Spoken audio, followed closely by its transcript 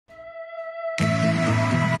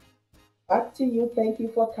Back to you. Thank you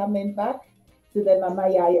for coming back to the Mama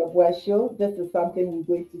Yeboaa Show. This is something we're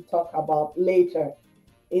going to talk about later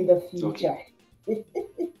in the future. Okay.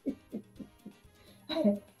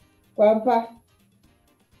 Kwanpa,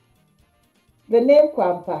 the name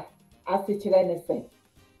Kwanpa, as it is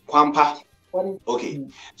Kwanpa. What is okay?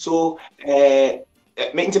 So,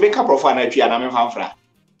 me to make a profile na twi aname fanfra.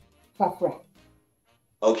 Fafra.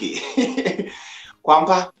 Okay.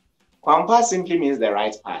 Kwanpa simply means the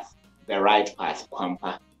right path. The right path,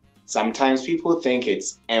 Kwanpa. Sometimes people think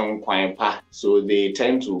it's Kwanpa, so they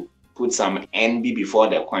tend to put some NB before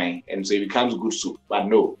the Kwan, and so it becomes good soup. But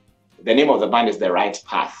no, the name of the band is the right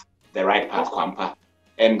path. The right path, Kwanpa.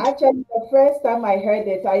 And actually, the first time I heard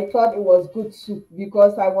it, I thought it was good soup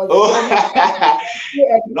because I was.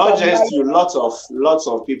 Not just you, lots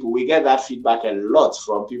of people. We get that feedback a lot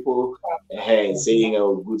from people saying,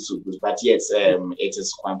 "Oh, good soup." But yes, it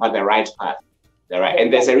is Kwanpa, the right path. Right.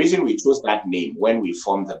 And there's a reason we chose that name when we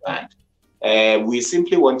formed the band. We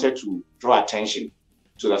simply wanted to draw attention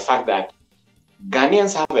to the fact that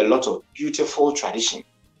Ghanaians have a lot of beautiful tradition,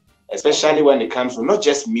 especially when it comes to not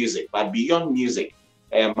just music, but beyond music.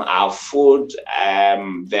 Our food,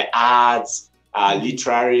 the arts, our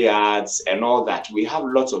literary arts, and all that. We have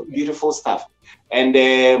lots of beautiful stuff. And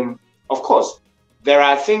of course, there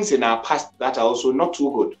are things in our past that are also not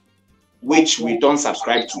too good, which we don't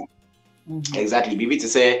subscribe to. Exactly. Maybe to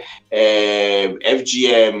say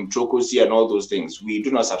FGM, Trocosi, and all those things. We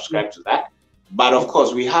do not subscribe to that. But of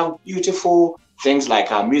course, we have beautiful things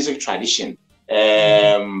like our music tradition,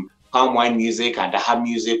 palm wine music, Adaha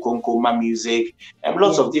music, Konkoma music, and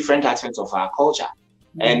lots of different aspects of our culture.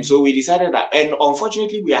 And so we decided that, and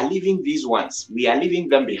unfortunately, we are leaving these ones. We are leaving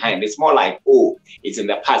them behind. It's more like, oh, it's in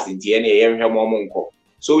the past.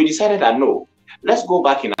 So we decided that no. Let's go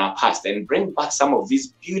back in our past and bring back some of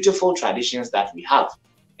these beautiful traditions that we have.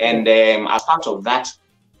 And as part of that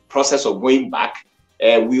process of going back,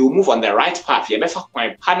 we will move on the right path.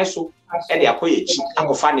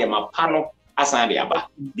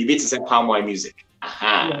 Palm wine music.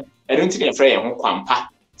 I don't think you're Kwanpa.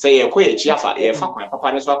 Say you're quite chiafa, you're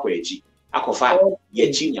Papa Neswaquechi. Akofa,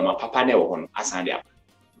 Yechi, Yama Papa Neon, Asandia.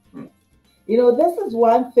 You know, this is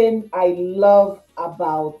one thing I love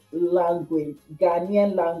about language,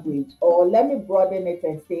 Ghanaian language, or let me broaden it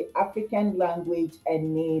and say African language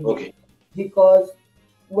and name. Okay. Because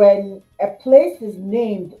when a place is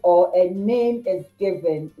named or a name is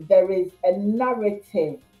given, there is a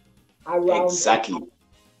narrative around Exactly.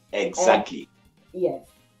 And, yes.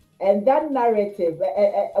 And that narrative,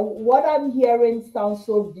 what I'm hearing sounds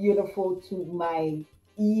so beautiful to my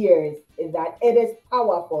ears is that it is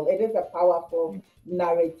powerful. It is a powerful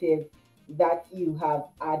narrative that you have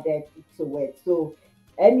added to it. So,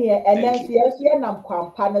 and then yes, I'm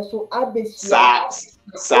Kwanpa, so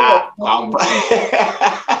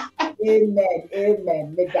Amen.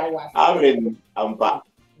 Amen.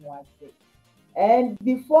 And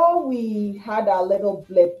before we had our little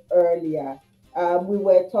blip earlier, we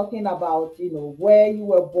were talking about, you know, where you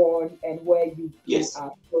were born and where you grew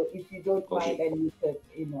up. So if you don't mind, then you could,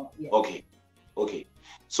 you know. Yeah. Okay.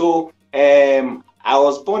 So I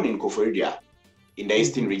was born in Koforidua, in the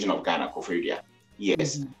eastern region of Ghana, Koforidua.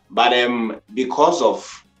 Yes. But because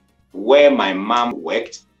of where my mom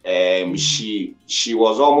worked, she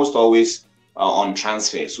was almost always on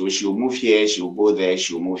transfer. So she'll move here, she'll go there,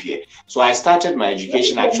 she'll move here. So I started my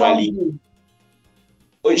education actually.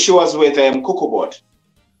 She was with Cocoa Board.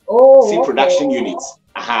 Seed production units.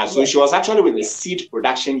 So she was actually with the seed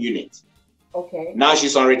production unit. Okay. Now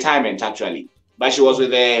she's on retirement actually, but she was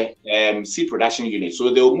with the seed production unit.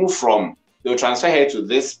 So they'll transfer her to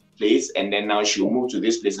this place, and then now she'll move to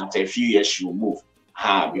this place. After a few years, she'll move.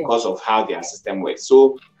 Because of how their system works.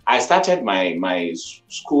 So I started my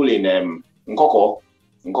school in Nkoko.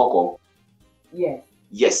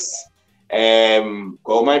 Yes.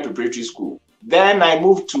 Government preparatory school. Then I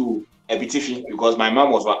moved to Abitifi because my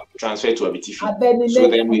mom was transferred to Abitifi. So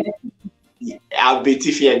then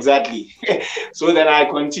Abitifi, exactly. So then I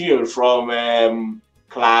continued from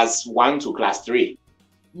class 1 to class 3.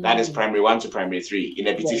 That is primary 1 to primary 3 in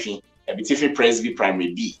Abitifi. Abitifi Presby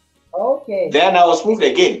Primary B. Okay. Then I was moved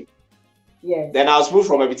again. Yes. Then I was moved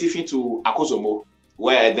from Abitifi to Akosomo,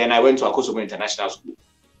 where then I went to Akosomo International School.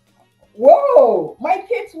 Whoa! My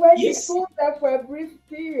kids went to school there for a brief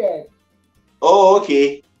period. Oh,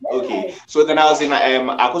 okay. Yes. Okay. So then I was in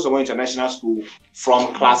Akosomo International School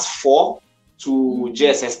from class 4 to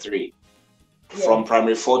JSS 3. Yes. From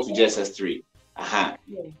primary 4 to JSS 3. Yes.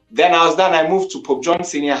 Then I was done. I moved to Pope John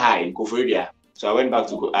Senior High in Koforidua. So I went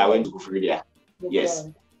to Koforidua. Yes.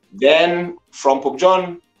 Then from Pope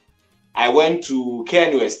John, I went to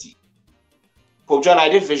KNUST. Pope John, I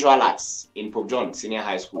did visual arts in Pope John Senior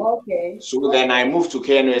High School. Okay. So then I moved to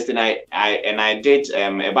KNUST and I did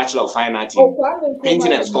a Bachelor of Fine Art in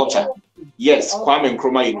painting and sculpture. Yes, Kwame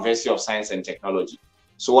Nkrumah University of Science and Technology.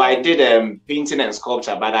 So I did painting and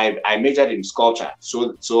sculpture, but I majored in sculpture.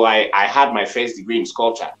 So I had my first degree in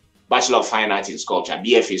sculpture, Bachelor of Fine Art in sculpture,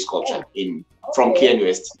 BFA sculpture from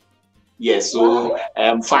KNUST. Yes, so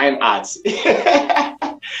fine arts.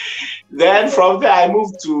 Then from there I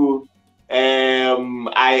moved to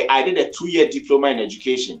I did a 2-year diploma in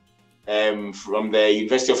education from the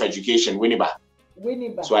University of Education, Winneba.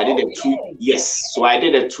 So I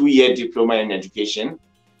did a 2-year diploma in education.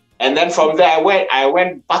 And then from there, I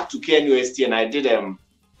went back to KNUST and I did a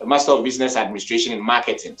Master of Business Administration in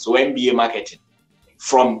Marketing, so MBA Marketing,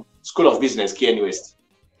 from School of Business, KNUST.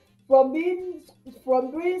 From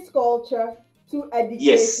doing sculpture to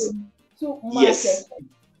education to marketing.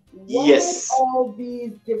 Why all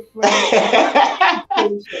these different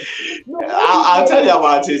I'll tell you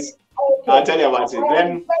about it. Okay. I'll tell you about it.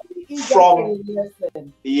 Then from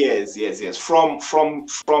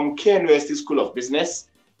from KNUST School of Business,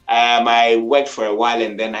 I worked for a while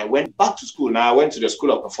and then I went back to school. Now I went to the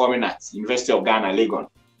School of Performing Arts, University of Ghana, Legon,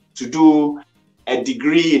 to do a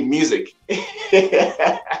degree in music.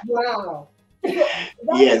 Wow.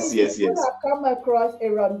 Yes. You have come across a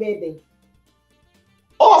Rambebe.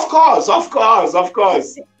 Oh, of course.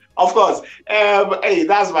 Hey,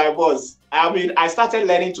 that's my boss. I mean, I started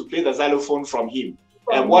learning to play the xylophone from him.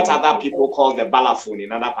 And what other people call the balafon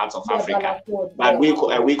in other parts of Africa, but we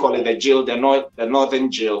call it the jill, the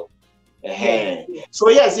northern jill. So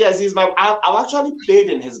yes, he's my. I've actually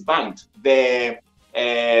played in his band. So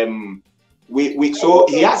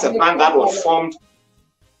he has a band that was formed.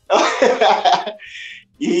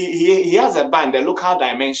 He has a band, the Local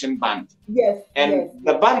Dimension Band. Yes. And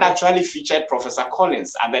the band actually featured Professor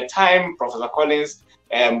Collins. At the time, Professor Collins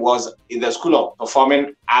was in the School of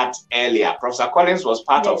Performing Arts earlier. Professor Collins was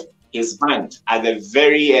part of his band at the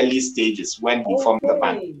very early stages when he formed the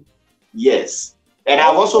band. Yes. And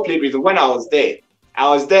I've also played with him when I was there. I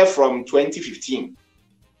was there from 2015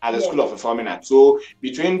 at the School of Performing Arts. So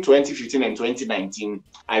between 2015 and 2019,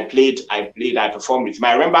 I performed with him.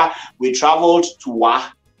 I remember we traveled to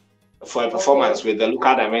Wa for a performance with the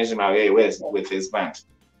Local Dimension with his band.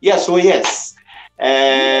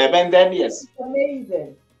 And then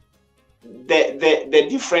amazing. The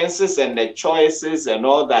differences and the choices and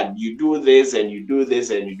all that, you do this and you do this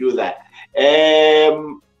and you do that.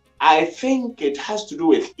 I think it has to do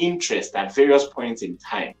with interest at various points in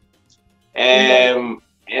time. And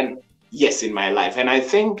yes, in my life. And I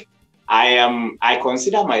think I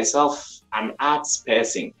consider myself an arts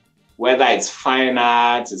person, whether it's fine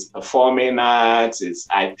arts, it's performing arts,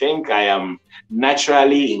 I think I am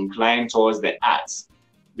naturally inclined towards the arts,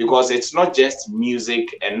 because it's not just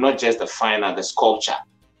music and not just the fine art, the sculpture,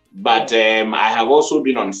 but I have also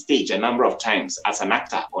been on stage a number of times as an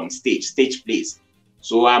actor on stage plays.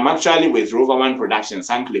 So I'm actually with Roverman Productions,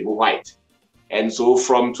 Sanklebu White. And so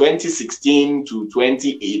from 2016 to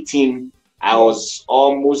 2018, I was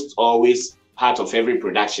almost always part of every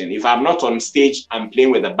production. If I'm not on stage, I'm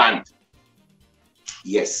playing with a band.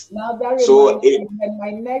 Yes. Now that reminds me, when my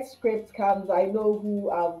next script comes, I know who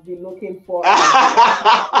I'll be looking for.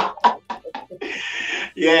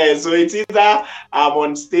 Yeah, so it's either I'm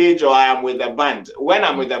on stage or I am with a band. When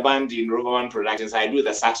I'm with a band in Roverman Productions, I do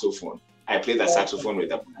the saxophone. I play the saxophone with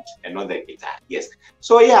the band and not the guitar. Yes.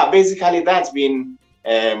 So yeah, basically that's been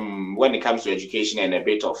when it comes to education and a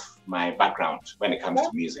bit of my background when it comes to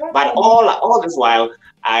music. But all this while,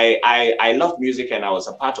 I love music and I was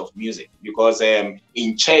a part of music, because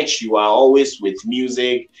in church you are always with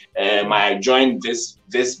music. I joined this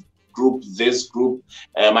group.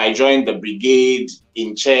 I joined the brigade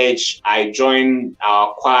in church. I joined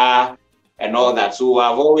our choir and all that. So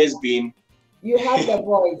I've always been. You have the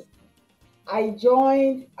voice. I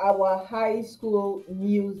joined our high school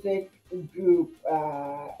music group,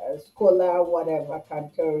 scholar, whatever,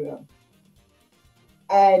 cantorium.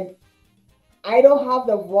 And I don't have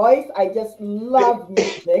the voice, I just love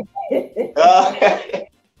music.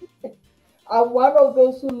 I'm one of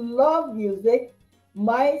those who love music.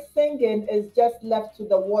 My singing is just left to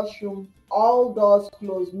the washroom, all doors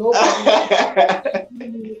closed, nobody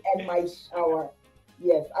me and my shower.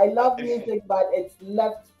 Yes, I love music, but it's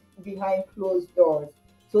left behind closed doors.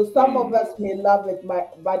 So some of us may love it,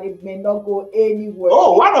 but it may not go anywhere.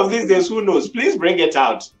 Oh, one of these days, who knows? Please bring it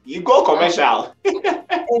out. You go commercial.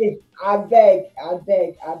 Hey, I beg.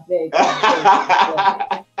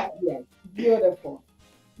 Yes, beautiful.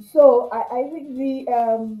 So I think the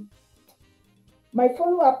my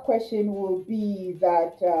follow-up question will be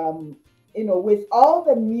that you know, with all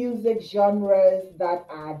the music genres that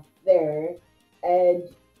are there, and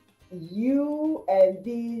you and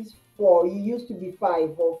these four, you used to be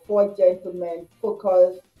five or four gentlemen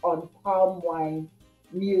focus on palm wine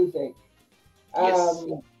music. Yes.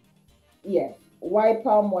 Yes. Why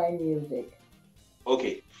palm wine music?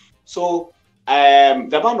 Okay. So the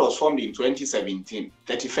band was formed in 2017,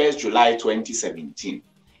 31st July 2017.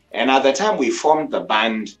 And at the time we formed the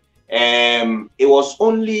band, it was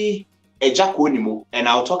only a Jack Onimo, and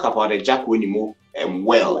I'll talk about a Jack Onimo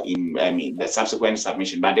well in the subsequent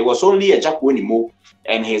submission. But there was only a Jack Onimo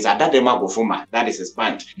and his Adadema Bofuma, that is his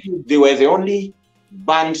band. They were the only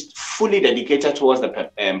band fully dedicated towards the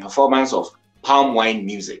performance of palm wine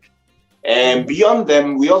music. And beyond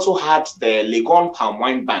them, we also had the Legon Palm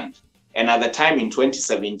Wine Band. And at the time in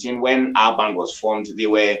 2017, when our band was formed,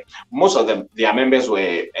 most of their members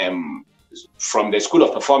were from the School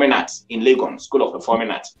of Performing Arts in Legon, School of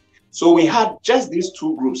Performing Arts. So we had just these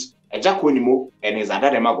two groups, Jack Onimo and his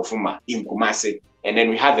Adadema Gofuma in Kumasi, and then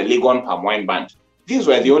we had the Legon Palm Wine Band. These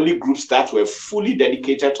were the only groups that were fully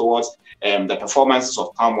dedicated towards the performances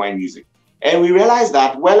of palm wine music. And we realized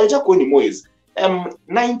that, well, Jack Onimo is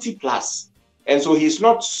 90 plus, and so he's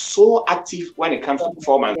not so active when it comes to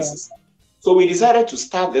performances. So we decided to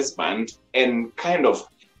start this band and kind of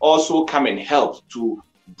also come and help to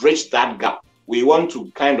bridge that gap. We want to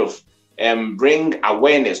kind of bring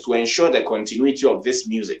awareness to ensure the continuity of this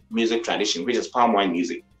music tradition, which is palm wine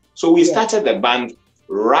music. So we started the band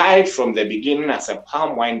right from the beginning as a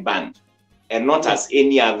palm wine band and not as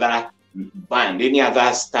any other band, any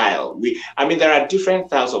other style. There are different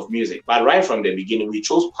styles of music, but right from the beginning, we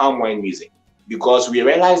chose palm wine music because we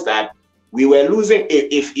realized that we were losing.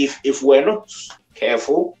 If we're not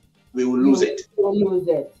careful, we will lose it. We'll lose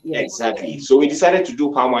it. Yes. Exactly. So we decided to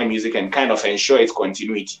do palm wine music and kind of ensure its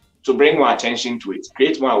continuity, to bring more attention to it,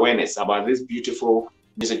 create more awareness about this beautiful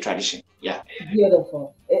music tradition. Yeah.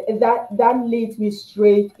 Beautiful. That leads me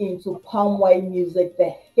straight into palm wine music,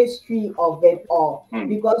 the history of it all.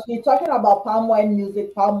 Because we're talking about palm wine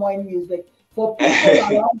music for people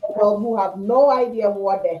around the world who have no idea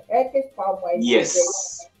what the heck is palm wine music.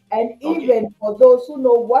 And even for those who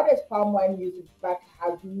know what is palm wine music but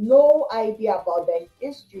have no idea about the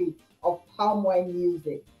history of palm wine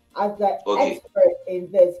music. As the expert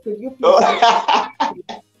in this, could you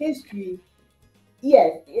please history?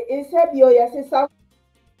 Yes, it said yes, it's some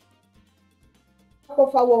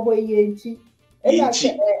of our way. Yes,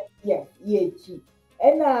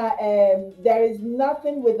 and there is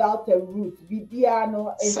nothing without a root.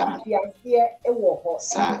 Bibiano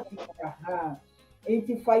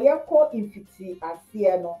Intifayako infiti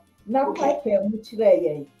asiano. Na pipe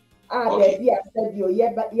muchire baby I said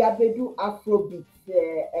yabedu Afrobeat.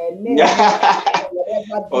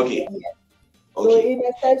 So in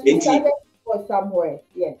a sense, we started for somewhere.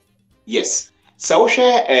 Yes. So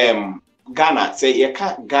Ghana, say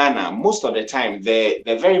Ghana, most of the time the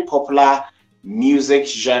very popular music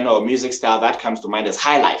genre or music style that comes to mind is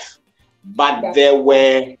high life. But there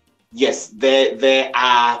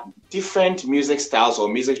are different music styles or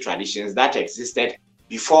music traditions that existed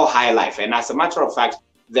before high life. And as a matter of fact,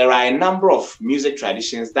 there are a number of music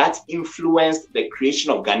traditions that influenced the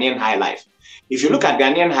creation of Ghanaian high life. If you look at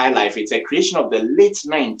Ghanaian high life, it's a creation of the late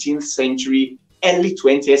 19th century, early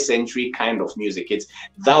 20th century kind of music.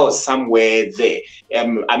 That was somewhere there.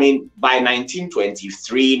 By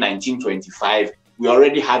 1923, 1925, we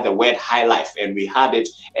already had the word high life and we had it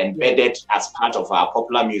embedded as part of our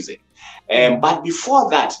popular music. But before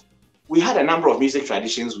that, we had a number of music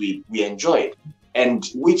traditions we enjoyed and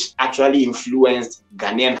which actually influenced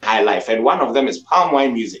Ghanaian high life. And one of them is palm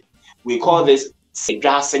wine music. We call this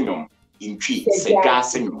Seja Senyom in Twi. Seja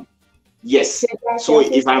Senyom. Yes. So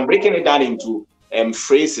if I'm breaking it down into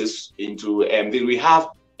phrases, we have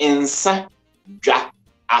Ensa Dwa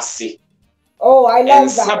Ase. Oh, I love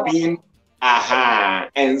Ensa that. Being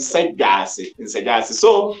Ensa Dwa Ase. Ensa Dwa Ase.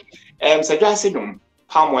 So Seja Senyom,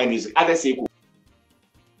 palm wine music. Others say.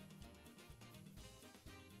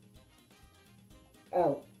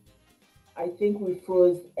 Oh, I think we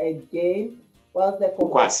froze again. What's the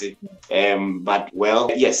but well,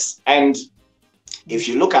 yes. And if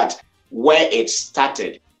you look at where it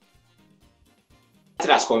started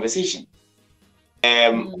as conversation.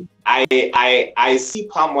 I see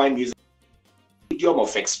palm wine music as a medium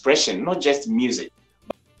of expression, not just music,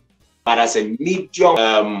 but as a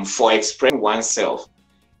medium for expressing oneself.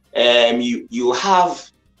 You have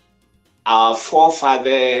our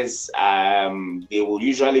forefathers, they will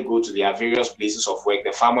usually go to their various places of work.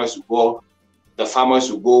 The farmers will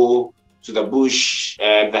go to the bush,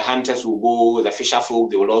 the hunters will go, the fisher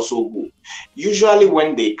folk, they will also go. Usually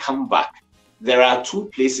when they come back, there are two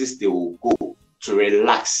places they will go to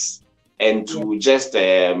relax and to just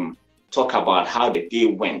talk about how the day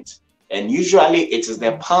went. And usually it is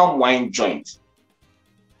the palm wine joint.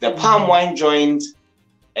 The palm wine joint,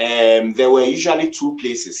 there were usually two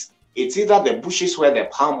places. It's either the bushes where the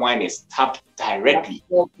palm wine is tapped directly.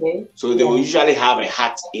 So they will usually have a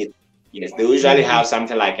hut in. Yes, they usually have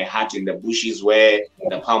something like a hut in the bushes where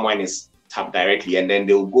the palm wine is tapped directly. And then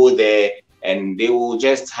they'll go there and they will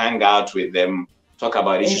just hang out with them, talk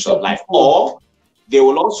about issues of life. Or they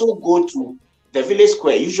will also go to the village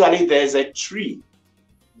square. Usually there's a tree.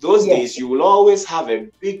 Those days you will always have a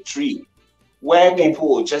big tree where people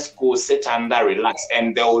will just go sit under, relax,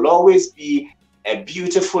 and there will always be a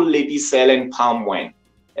beautiful lady selling palm wine.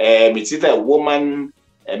 It's either a woman,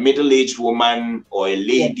 a middle-aged woman, or a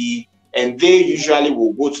lady, and they usually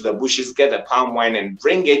will go to the bushes, get the palm wine, and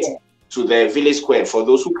bring it to the village square for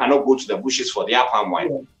those who cannot go to the bushes for their palm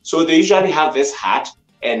wine. So they usually have this hut,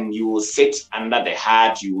 and you will sit under the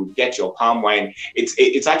hut, you will get your palm wine.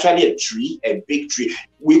 It's actually a tree, a big tree.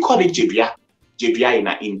 We call it Yeboaa.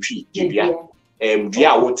 Yeboaa in tree, Yeboaa.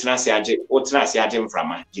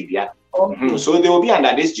 So they will be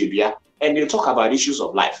under this Yeboaa and they'll talk about issues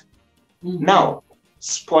of life. Now,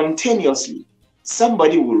 spontaneously,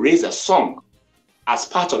 somebody will raise a song as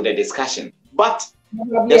part of the discussion, but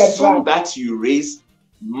the song that you raise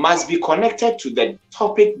must be connected to the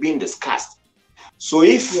topic being discussed. So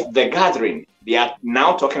if the gathering, they are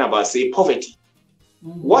now talking about, say, poverty,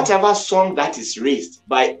 whatever song that is raised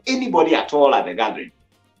by anybody at all at the gathering,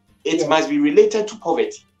 it must be related to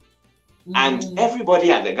poverty. And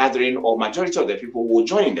everybody at the gathering, or majority of the people, will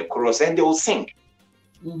join in the chorus and they will sing.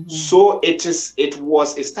 So it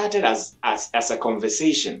started as a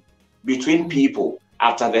conversation between people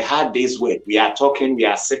after the hard day's work. We are talking, we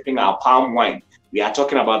are sipping our palm wine, we are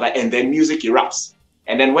talking about that, and then music erupts.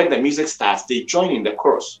 And then when the music starts, they join in the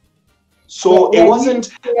chorus. So it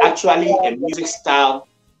wasn't actually a music style.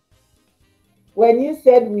 When you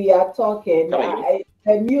said we are talking,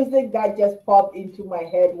 the music that just popped into my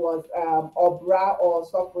head was Obra or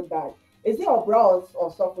Sofudan. Is it Obra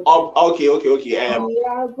or Sofudan? Okay. We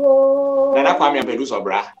are going.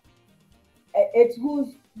 Obra. It's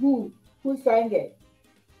who sang it?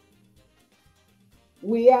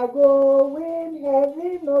 We are going,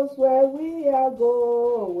 heaven knows where we are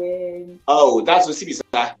going. Oh, that's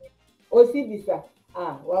Osibisa. Osibisa.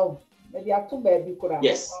 Wow. Maybe I took baby.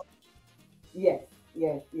 Yes. Yes.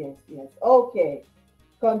 Okay.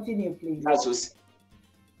 Continue, please. That's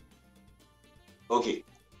okay.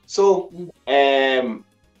 So,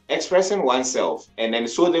 expressing oneself, and then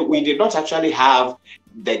so that we did not actually have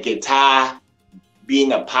the guitar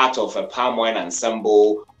being a part of a palm wine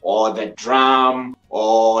ensemble, or the drum,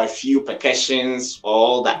 or a few percussions,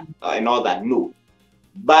 all that, and all that. No,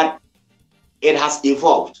 but it has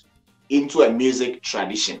evolved into a music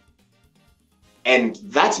tradition, and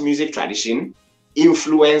that music tradition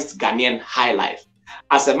influenced Ghanaian high life.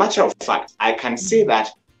 As a matter of fact, I can say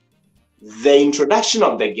that the introduction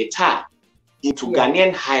of the guitar into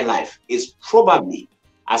Ghanaian high life is probably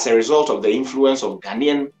as a result of the influence of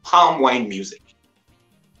Ghanaian palm wine music.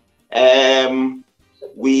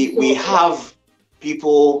 We have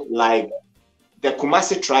people like the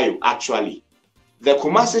Kumasi Trio. Actually, the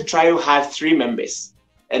Kumasi Trio had 3 members,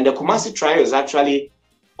 and the Kumasi Trio is actually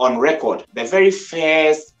on record the very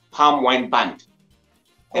first palm wine band.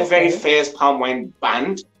 The very first palm wine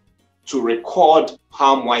band to record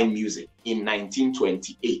palm wine music in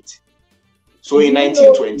 1928. So in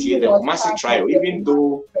 1928, the Kumasi Trio, even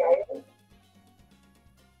though...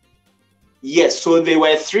 Yes, so there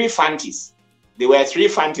were 3 Fantis. There were 3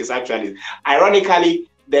 Fantis, actually. Ironically,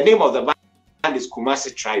 the name of the band is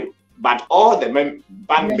Kumasi Trio, but all the band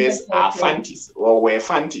members are Fantis, or were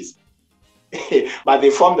Fantis. But they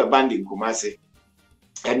formed the band in Kumasi.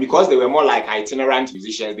 And because they were more like itinerant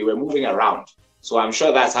musicians, they were moving around. So I'm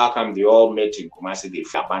sure that's how come they all met in Kumasi, they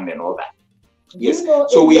abandoned all that. Yes.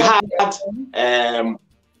 So we had come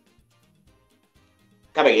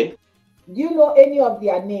again. Do you know any of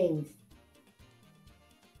their names?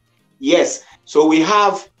 Yes. So we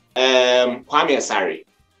have Kwame Asari,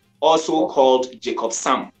 also called Jacob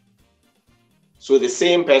Sam. So the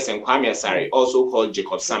same person, Kwame Asari, also called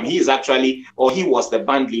Jacob Sam. He is actually, or he was the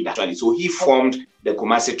band leader actually. So he formed the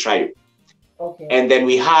Kumasi Trio. And then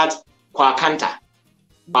we had Kwakanta.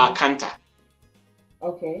 Kwakanta.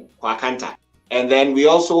 And then we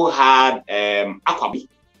also had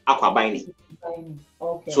Akwabaini.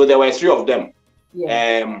 So there were 3 of them.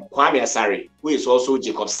 Kwame Asari, who is also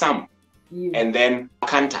Jacob Sam, and then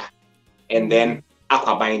Kwakanta, and then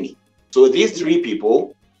Akwabaini. So these 3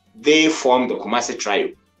 people, they formed the Kumasi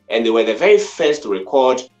Trio. and they were the very first to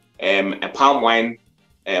record a palm wine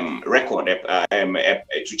record,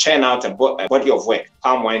 to churn out a body of work,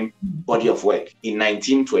 palm wine body of work in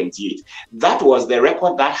 1928. That was the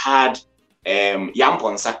record that had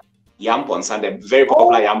Yamponsa, the very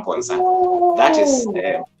popular Yamponsa. That is,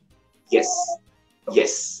 yes.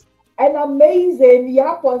 An amazing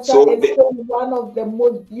Yamponsa is still one of the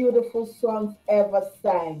most beautiful songs ever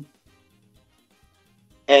sang.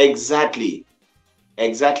 Exactly.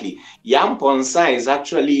 Yamponsa is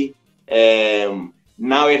actually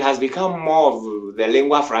now it has become more of the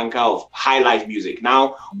lingua franca of high life music.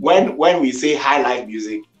 Now, when we say high life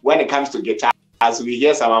music, when it comes to guitar, as we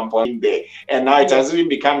hear some Amponsa there, and now it has even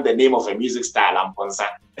become the name of a music style, Amponsa.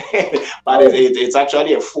 But it's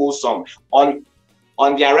actually a full song. On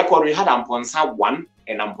their record, we had Amponsa 1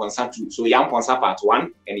 and Amponsa 2. So Yamponsa Part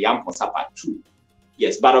 1 and Yamponsa Part 2.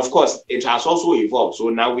 Yes, but of course, it has also evolved. So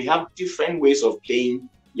now we have different ways of playing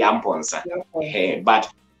Yamponsa.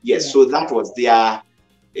 But yes, so that was their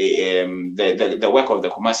the work of the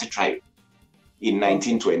Kumasi tribe in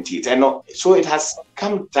 1928. And so it has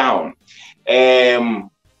come down.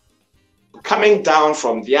 Coming down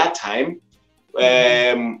from their time,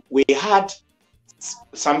 we had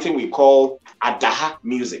something we call Adaha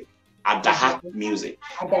music.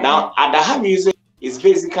 Now, Adaha music is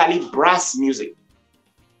basically brass music.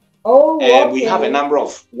 We have a number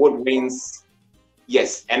of woodwinds.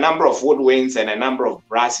 Yes, a number of woodwinds and a number of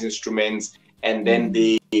brass instruments, and then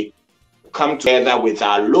they come together with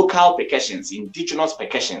our local percussions, indigenous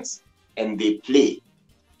percussions, and they play.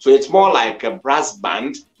 So it's more like a brass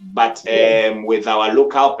band, but with our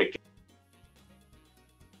local percussion.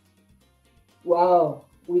 Wow,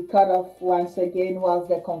 we cut off once again whilst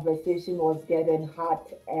the conversation was getting hot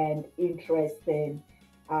and interesting.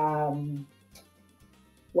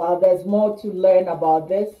 While there's more to learn about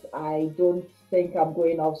this, I don't think I'm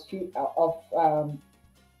going off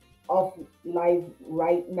live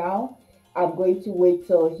right now. I'm going to wait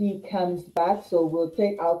till he comes back. So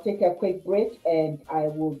I'll take a quick break, and I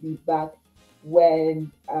will be back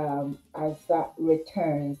when Asa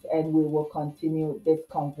returns, and we will continue this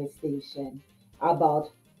conversation about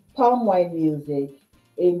palm wine music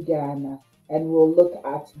in Ghana, and we'll look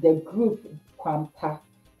at the group Kwanpa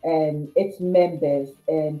and its members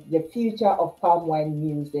and the future of palm wine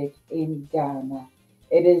music in Ghana.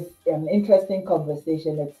 It is an interesting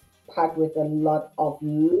conversation. It's packed with a lot of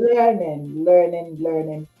learning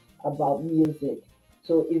about music.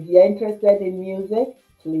 So if you're interested in music,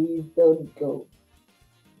 please don't go.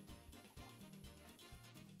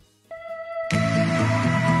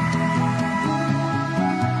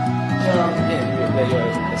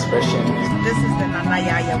 Your expression. This is the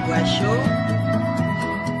Yeboaa Show.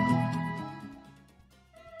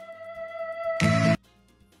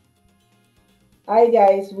 Hi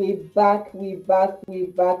guys, we back.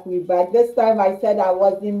 This time I said I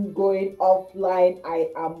wasn't going offline.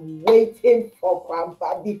 I am waiting for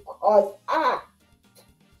Kwanpa because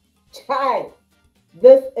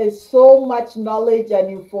this is so much knowledge and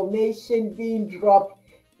information being dropped.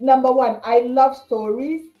 Number one, I love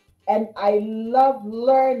stories and I love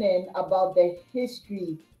learning about the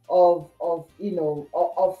history of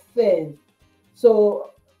things.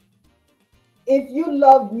 So if you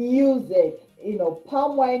love music,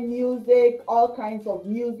 palm wine music, all kinds of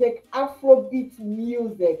music, Afrobeat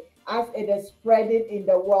music, as it is spreading in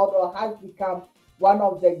the world or has become one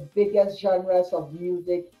of the biggest genres of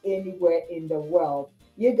music anywhere in the world.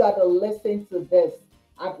 You got to listen to this,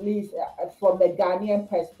 at least from the Ghanaian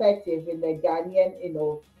perspective, in the Ghanaian,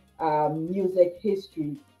 music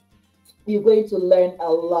history. You're going to learn a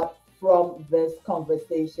lot from this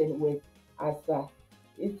conversation with Asa.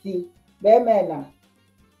 You see, Bemena.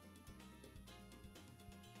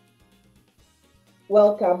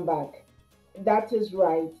 Welcome back. That is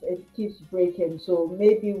right. It keeps breaking. So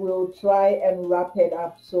maybe we'll try and wrap it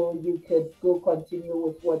up so you could go continue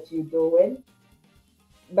with what you're doing.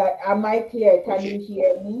 But am I clear? Can you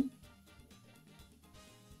hear me?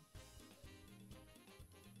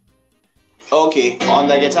 Okay, on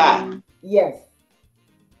the guitar. Yes.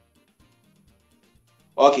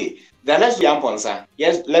 Okay, then let's do Yamponsa.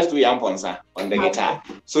 Yes, let's do Yamponsa on the guitar.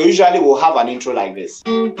 So usually we'll have an intro like this.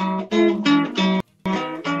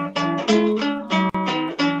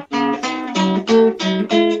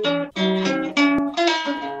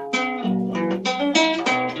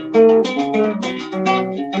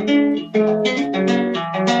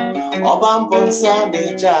 Obamponsa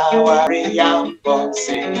ni jawari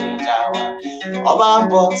yamponse jawari.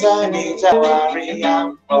 Obamponsa ni jawari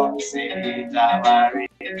yamponse jawari.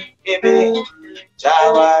 Ebe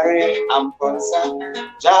Jaware amponsa,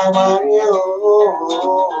 Jaware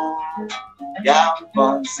oh,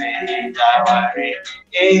 Yamponse Jaware,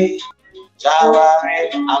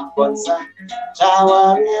 Jaware amponsa,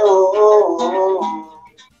 Jaware oh,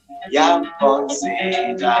 Yamponse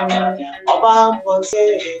Jaware, Obamponse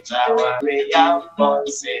Jaware,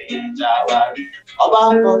 Yamponse Jaware,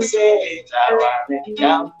 Obamponse Jaware,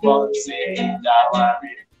 Yamponse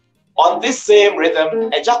Jaware. On this same rhythm,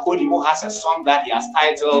 Eja Kodimo has a song that he has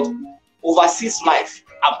titled Overseas Life,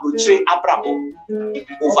 Abrutre Abrabo.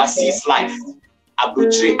 Overseas Life,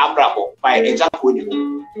 Abrutre Abrabo by Eja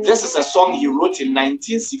Kodimo. This is a song he wrote in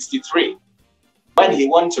 1963 when he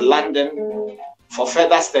went to London for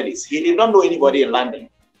further studies. He did not know anybody in London.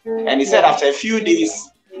 And he said after a few days,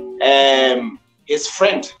 his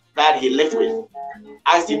friend that he lived with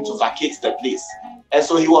asked him to vacate the place. And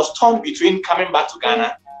so he was torn between coming back to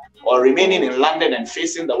Ghana or remaining in London and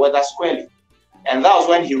facing the weather squarely. And that was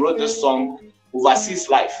when he wrote this song, Overseas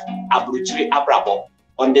Life, Abrutre Abrabo,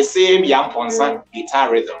 on the same Yam Ponsan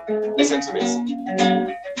guitar rhythm. Listen to this.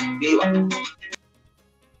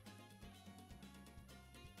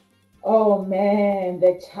 Oh man,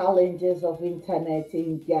 the challenges of internet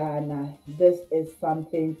in Ghana. This is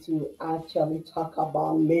something to actually talk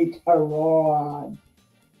about later on.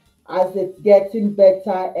 As it's getting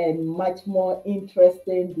better and much more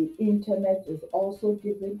interesting, the internet is also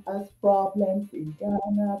giving us problems in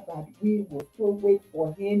Ghana, but we will still wait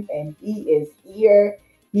for him, and he is here,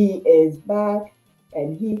 he is back,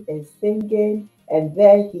 and he is singing, and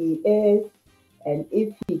there he is. And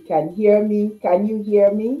if he can hear me, can you hear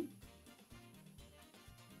me?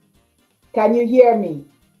 Can you hear me?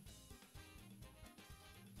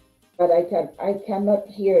 But I cannot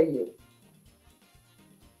hear you.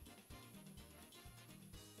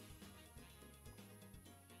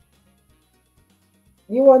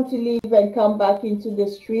 You want to leave and come back into the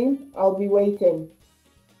stream? I'll be waiting.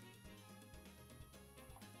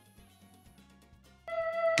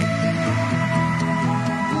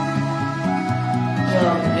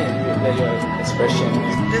 Your expression.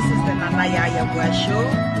 This is the Yeboaa Show.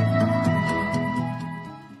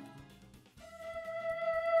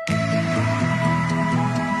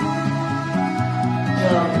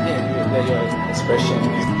 Your expression.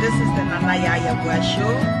 This is the Yeboaa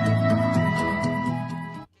Show.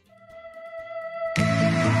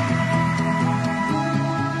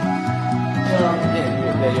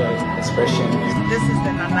 Your expression. This is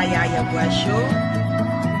the Yeboaa Show.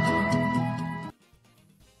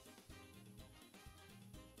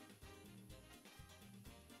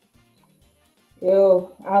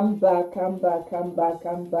 Yo, I'm back.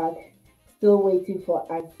 Still waiting for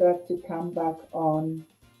Isaac to come back on.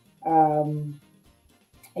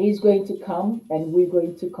 He's going to come and we're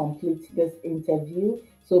going to complete this interview.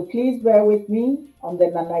 So please bear with me on the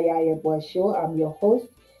Yeboaa Show. I'm your host.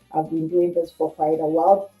 I've been doing this for quite a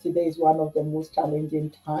while. Today is one of the most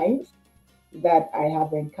challenging times that I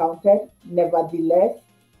have encountered. Nevertheless,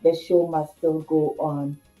 the show must still go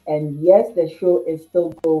on. And yes, the show is still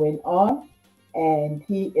going on. And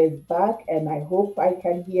he is back, and I hope I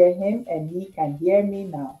can hear him and he can hear me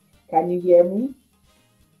now. Can you hear me?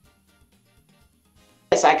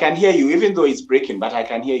 Yes, I can hear you, even though it's breaking, but I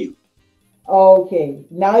can hear you. Okay,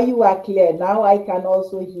 now you are clear. Now I can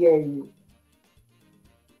also hear you.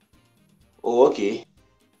 Oh, okay.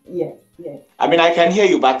 Yes. I mean, I can hear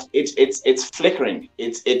you, but it's flickering.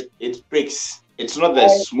 It breaks. It's not the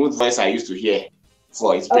smooth voice I used to hear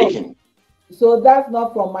before. It's breaking. So that's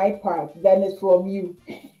not from my part. Then it's from you.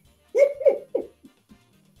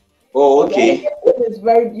 Oh, okay. It's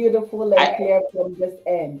very beautiful and clear from this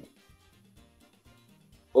end.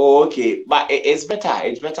 Oh, okay. But it's better.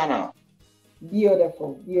 It's better now.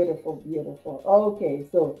 Beautiful. Okay,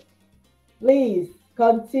 so please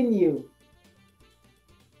continue.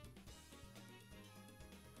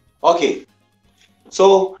 Okay.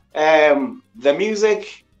 So the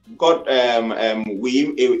music got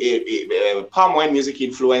palm wine music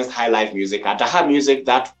influenced high life music, Adaha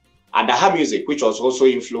music, which was also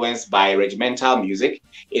influenced by regimental music.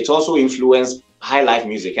 It also influenced high life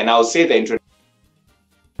music, and I would say the introduction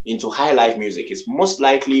into high life music is most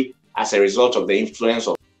likely as a result of the influence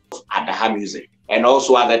of Adaha music. And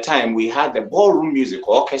also at the time we had the ballroom music,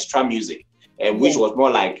 orchestra music, which was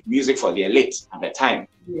more like music for the elite at the time.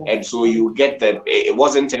 And so you get that it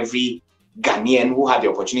wasn't every Ghanaian who had the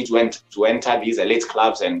opportunity to enter these elite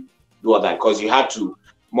clubs and do all that, because you had to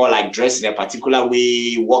more like dress in a particular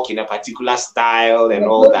way, walk in a particular style and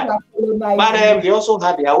all that. But they also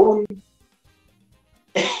had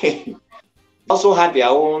their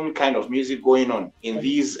own kind of music going on in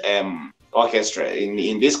these orchestra in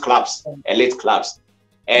these clubs, elite clubs.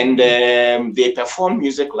 And they perform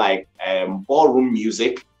music like ballroom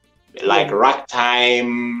music, like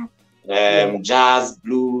ragtime, jazz,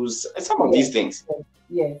 blues, some of these things.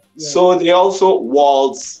 So they also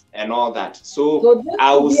waltz and all that. So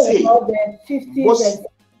I would say about the 50s and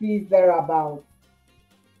 60s thereabouts.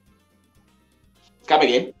 Come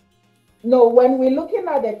again? No, when we're looking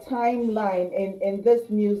at the timeline in this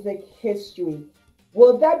music history,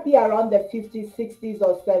 will that be around the 50s, 60s,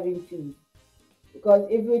 or 70s? Because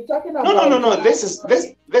if we're talking about no. This is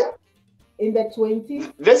in the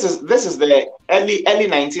 20s. This is the early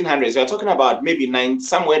 1900s. We're talking about maybe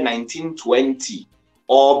somewhere 1920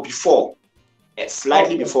 or before,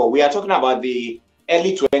 slightly before. We are talking about the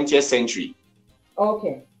early 20th century.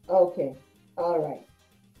 Okay. All right.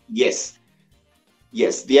 Yes,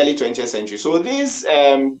 the early 20th century. So these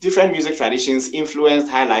different music traditions influenced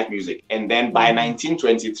high life music, and then by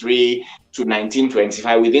 1923 to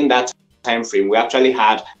 1925, within that time frame, we actually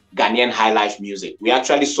had Ghanaian high life music. We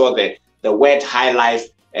actually saw the word high life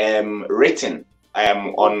written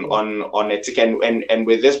on a ticket, and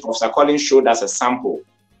with this, Professor Collins showed us a sample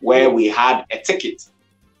where we had a ticket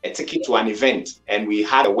to an event, and we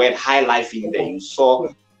had the word high life in there. You saw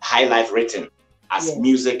high life written as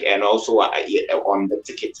music, and also on the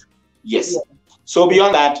ticket. Yes. So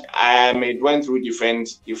beyond that, it went through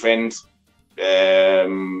different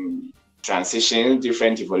transition,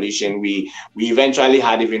 different evolution. We eventually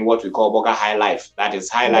had even what we call Boga High Life. That is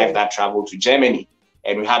high life that traveled to Germany.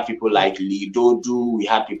 And we had people like Lee Dodu, we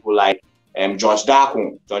had people like George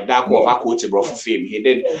Darko of Akote Brofu fame. He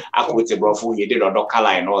did Akote Brofu, he did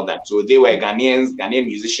Odokala and all that. So they were Ghanaian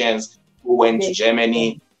musicians who went to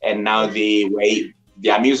Germany, and now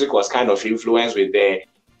their music was kind of influenced with the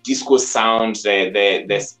disco sounds, the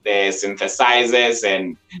synthesizers,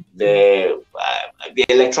 and the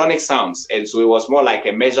electronic sounds, and so it was more like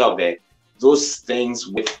a measure of those things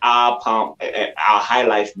with our high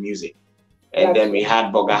life music. And then we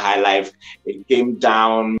had Boga High Life. It came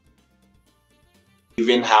down,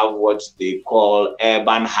 even have what they call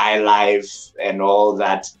urban high life and all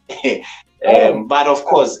that. But of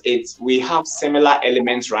course, we have similar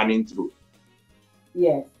elements running through.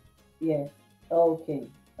 Yes. Okay.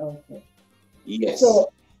 Yes.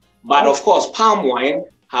 So, but of course, palm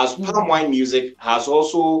wine music has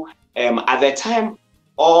also, at the time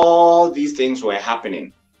all these things were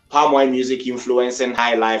happening, palm wine music influencing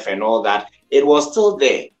high life and all that, it was still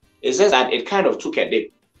there. It's just that it kind of took a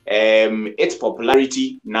dip. Its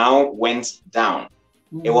popularity now went down.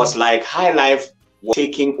 It was like high life was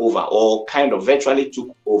taking over, or kind of virtually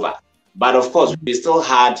took over. But of course, we still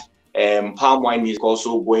had palm wine music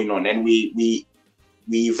also going on, and we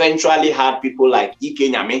eventually had people like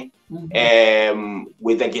Ike Nyame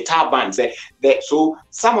with the guitar bands. So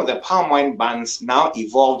some of the palm wine bands now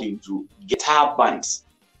evolved into guitar bands.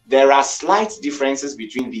 There are slight differences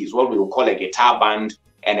between these, what we will call a guitar band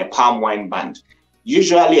and a palm wine band.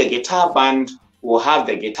 Usually a guitar band will have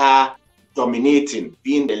the guitar dominating,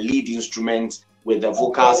 being the lead instrument with the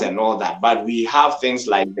vocals and all that. But we have things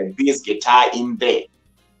like the bass guitar in there.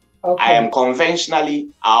 Conventionally,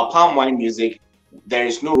 our palm wine music, there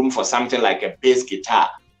is no room for something like a bass guitar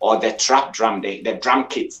or the trap drum, the drum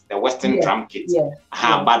kits, the Western drum kits.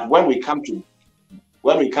 But when we come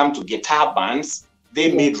to guitar bands, they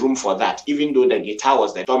made room for that, even though the guitar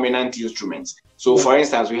was the dominant instrument. So for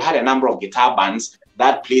instance, we had a number of guitar bands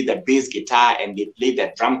that played the bass guitar, and they played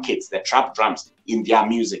the drum kits, the trap drums in their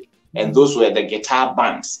music. And those were the guitar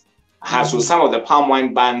bands. So some of the palm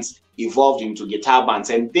wine bands evolved into guitar bands,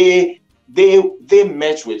 and they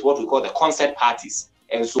merged with what we call the concert parties.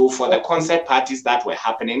 And so for the concert parties that were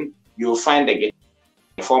happening, you'll find the guitar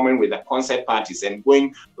performing with the concert parties and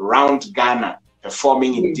going around Ghana,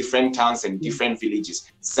 performing in different towns and different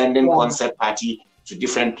villages, sending concert party to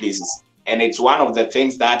different places. And it's one of the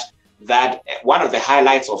things that one of the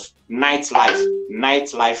highlights of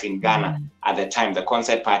nightlife in Ghana at the time, the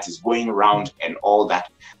concert parties going around and all that.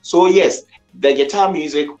 So yes, the guitar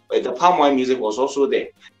music, the palm wine music was also there.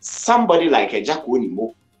 Somebody like a Jack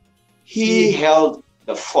Onimo, he held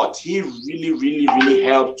the fort. He really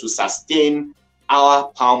helped to sustain our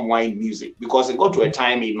palm wine music, because it got to a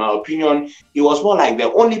time, in my opinion, he was more like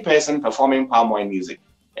the only person performing palm wine music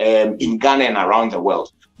in Ghana and around the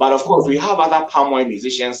world. But of course, we have other palm wine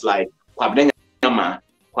musicians like Kwabena Nyama.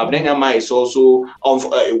 Kwabena Nyama is also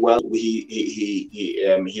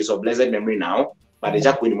he's of blessed memory now, but the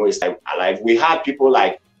Jack Onimo is alive. We had people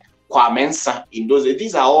like Kwamensa in those days.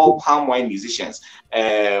 These are all palm wine musicians.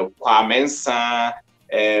 Kwamensa,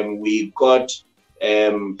 we got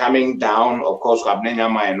coming down, of course,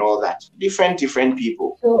 Kwabnenyama and all that. Different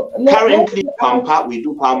people. So currently, Kwanpa, we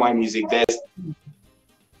do palm wine music.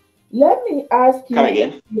 Let me ask you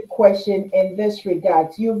a question in this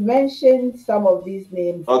regard. You've mentioned some of these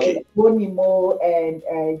names, Konimo and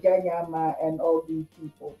Janyama and all these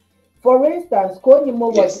people. For instance,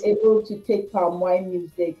 Konimo was able to take palm wine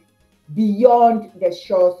music beyond the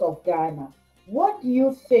shores of Ghana. What do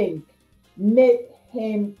you think made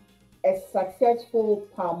him a successful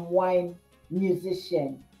palm wine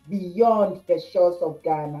musician beyond the shores of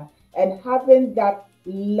Ghana and having that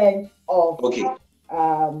length of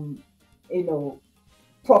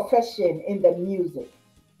profession in the music?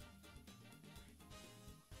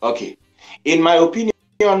 Okay, in my opinion,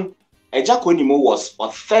 Ejakonimo was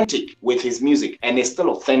authentic with his music and is still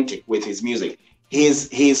authentic with his music.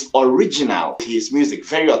 He's original, his music,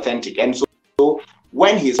 very authentic. And so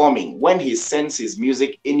when he's performing, when he sends his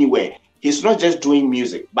music anywhere, he's not just doing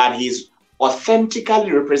music, but he's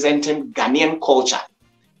authentically representing Ghanaian culture.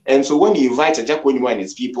 And so when you invite Ejakonimo and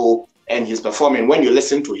his people and he's performing, when you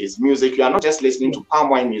listen to his music, you are not just listening to palm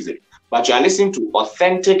wine music, but you are listening to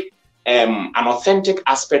an authentic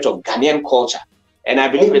aspect of Ghanaian culture. And I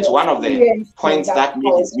believe it's one of the points that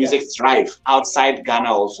made his music thrive outside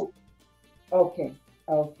Ghana also. Okay.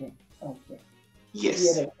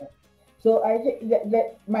 Yes. Beautiful. So I think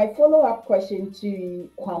that my follow-up question to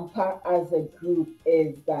Kwanpa as a group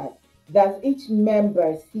is that, does each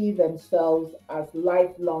member see themselves as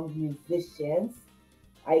lifelong musicians?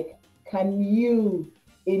 Can you,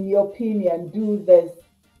 in your opinion, do this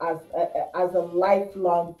as a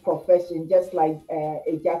lifelong profession, just like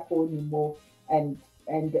Ejakonimo and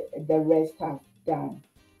the rest have done?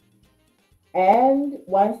 And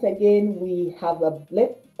once again, we have a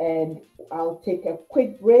blip, and I'll take a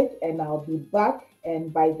quick break and I'll be back.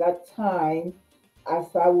 And by that time,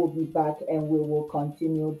 Asa will be back and we will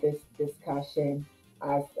continue this discussion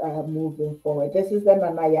as moving forward. This is the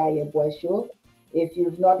Yeboaa Show. If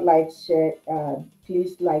you've not liked, share,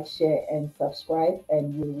 please like, share, and subscribe,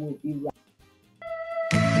 and we will be right.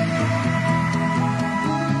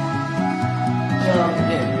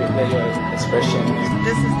 Your expression.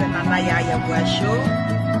 This is the Yeboaa Show.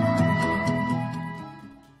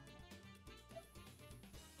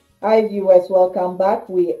 Hi viewers, welcome back.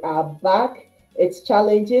 We are back. It's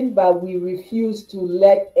challenging, but we refuse to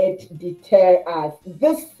let it deter us.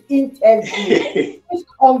 This interview, this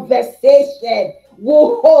conversation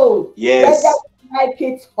will hold. Yes. Whether we like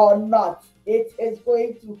it or not, it is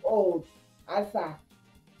going to hold. Asa,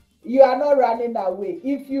 you are not running away.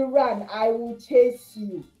 If you run, I will chase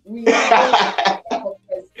you. We are going to have a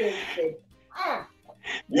conversation.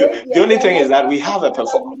 The only thing is that we have a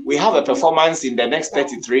performance in the next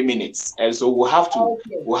 33 minutes, and so we'll have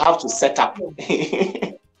to set up.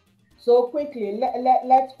 So quickly,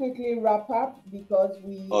 let's quickly wrap up because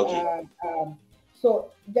we.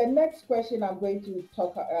 So the next question I'm going to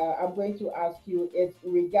ask you is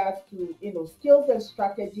regards to skills and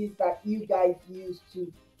strategies that you guys use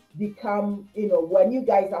to become when you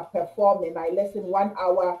guys are performing. I listen 1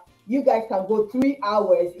 hour. You guys can go 3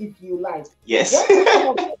 hours if you like. Yes.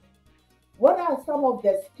 What are some of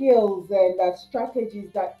the skills and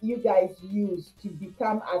strategies that you guys use to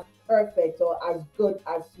become as perfect or as good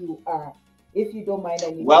as you are? If you don't mind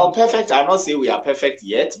anything. Well, perfect, I'll not say we are perfect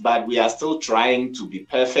yet, but we are still trying to be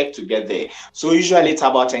perfect to get there. So usually it's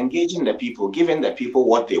about engaging the people, giving the people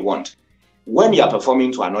what they want. When you are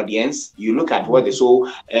performing to an audience, you look at what they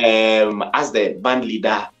as the band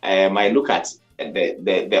leader, I look at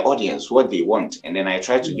the audience, what they want, and then I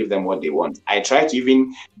try to give them what they want. I try to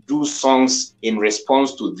even do songs in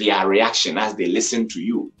response to their reaction as they listen to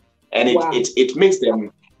you, and it makes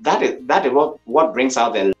them that is what brings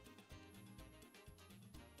out the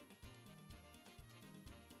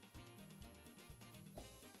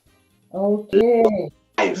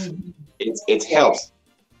life. It helps.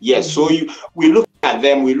 Yes. So we look at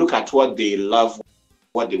them, we look at what they love,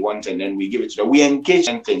 what they want, and then we give it to them. We engage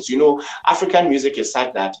in things. African music is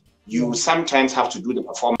such that you sometimes have to do the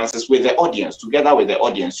performances with the audience, together with the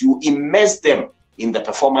audience. You immerse them in the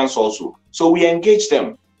performance also. So we engage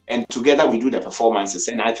them, and together we do the performances.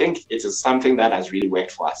 And I think it is something that has really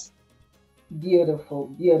worked for us. Beautiful,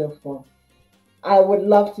 beautiful. I would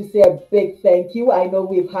love to say a big thank you. I know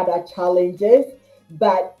we've had our challenges,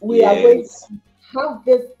 but we are going to have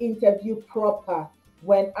this interview proper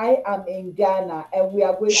when I am in Ghana, and we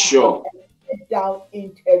are going to have a sit-down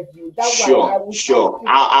interview.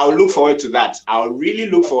 I'll look forward to that. I'll really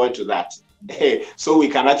look forward to that. So we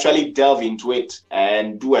can actually delve into it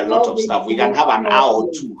and do a lot of stuff. We can have an hour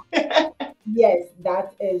or two. Yes,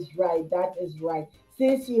 that is right. That is right.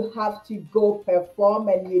 since you have to go perform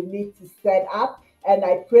and you need to set up, and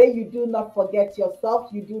I pray you do not forget yourself,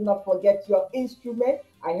 you do not forget your instrument.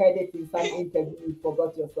 I heard it in some interview, you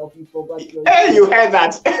forgot yourself, you forgot your instrument. Hey, you heard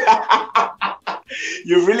that.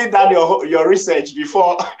 You've really done your research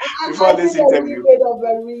before this interview. A bit of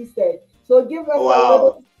a research. So give us a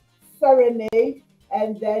little serenade,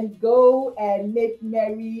 and then go and make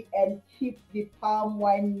merry and keep the palm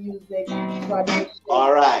wine music tradition.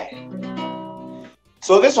 All right.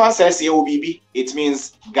 So this one says Yeboaa. It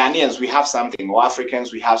means Ghanaians, we have something, or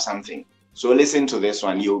Africans, we have something. So listen to this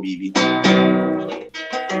one, Yeboaa.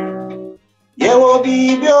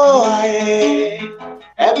 Yeboaa,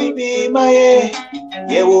 every my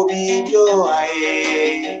Yeboaa,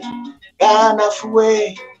 Ghana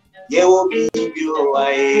fue, Yeboaa,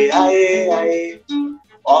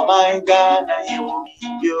 oh my Ghana,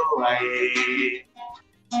 Yeboaa.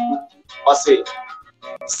 I say,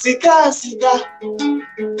 Sika,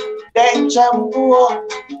 then chambuo,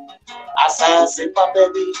 asase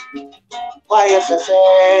papebi, why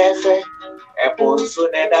fefe, eponso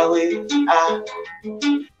nedawe,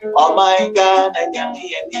 oh my God, and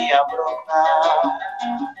yami and the abroka,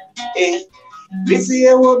 this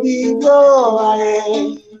year will be go,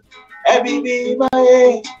 every my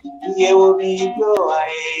year will be go,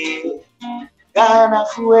 Ghana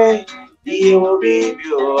fue, ye will be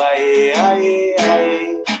go,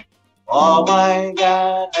 oh my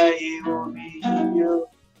God, I will be you.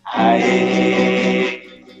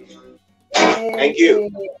 Thank you.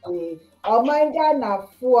 Oh my God,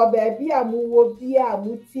 for baby, I will be a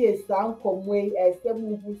muti sankom way as the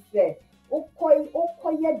movie said.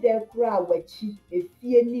 Okoye de crowd wechi, if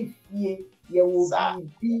ye will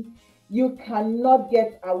be. You cannot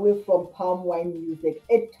get away from palm wine music.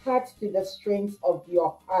 It touches to the strings of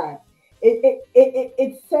your heart.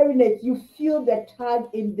 It serenades. You feel the tug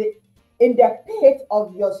in the pit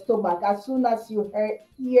of your stomach. As soon as you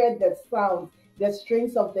hear the sound, the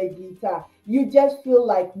strings of the guitar, you just feel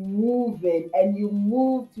like moving, and you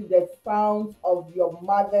move to the sounds of your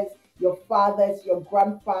mothers, your fathers, your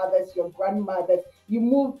grandfathers, your grandmothers. You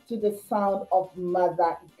move to the sound of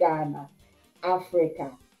Mother Ghana,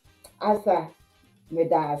 Africa. Asa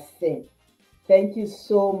Medase. Thank you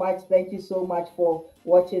so much. Thank you so much for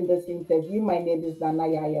watching this interview. My name is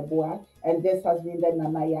Nanaya Yeboaa, and this has been the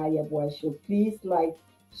Nanaya Yeboaa Show. Please like,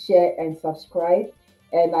 share, and subscribe.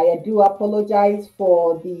 And I do apologize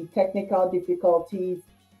for the technical difficulties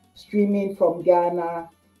streaming from Ghana.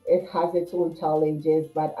 It has its own challenges,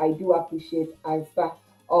 but I do appreciate Asa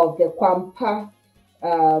of the Kwanpa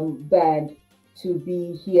band to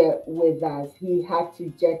be here with us. He had to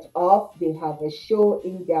jet off. They have a show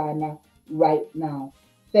in Ghana right now.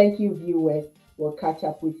 Thank you, viewers. We'll catch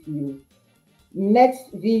up with you.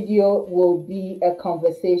 Next video will be a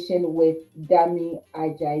conversation with Dami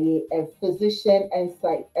Ajayi, a physician and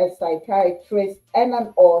a psychiatrist and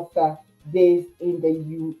an author based in the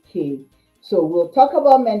UK. So we'll talk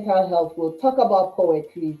about mental health, we'll talk about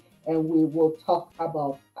poetry, and we will talk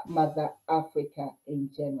about Mother Africa in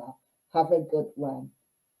general. Have a good one.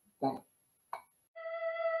 Bye.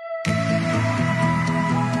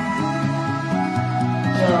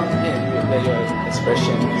 Your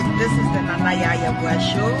expression. This is the Nanaya Yeboaa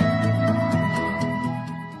Show.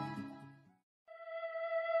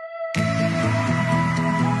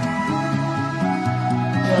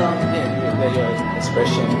 Your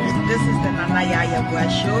expression. This is the Nanaya Yeboaa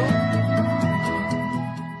Show.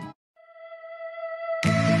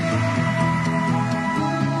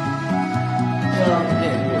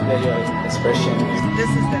 Your expression. This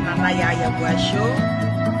is the Nanaya Yeboaa Show.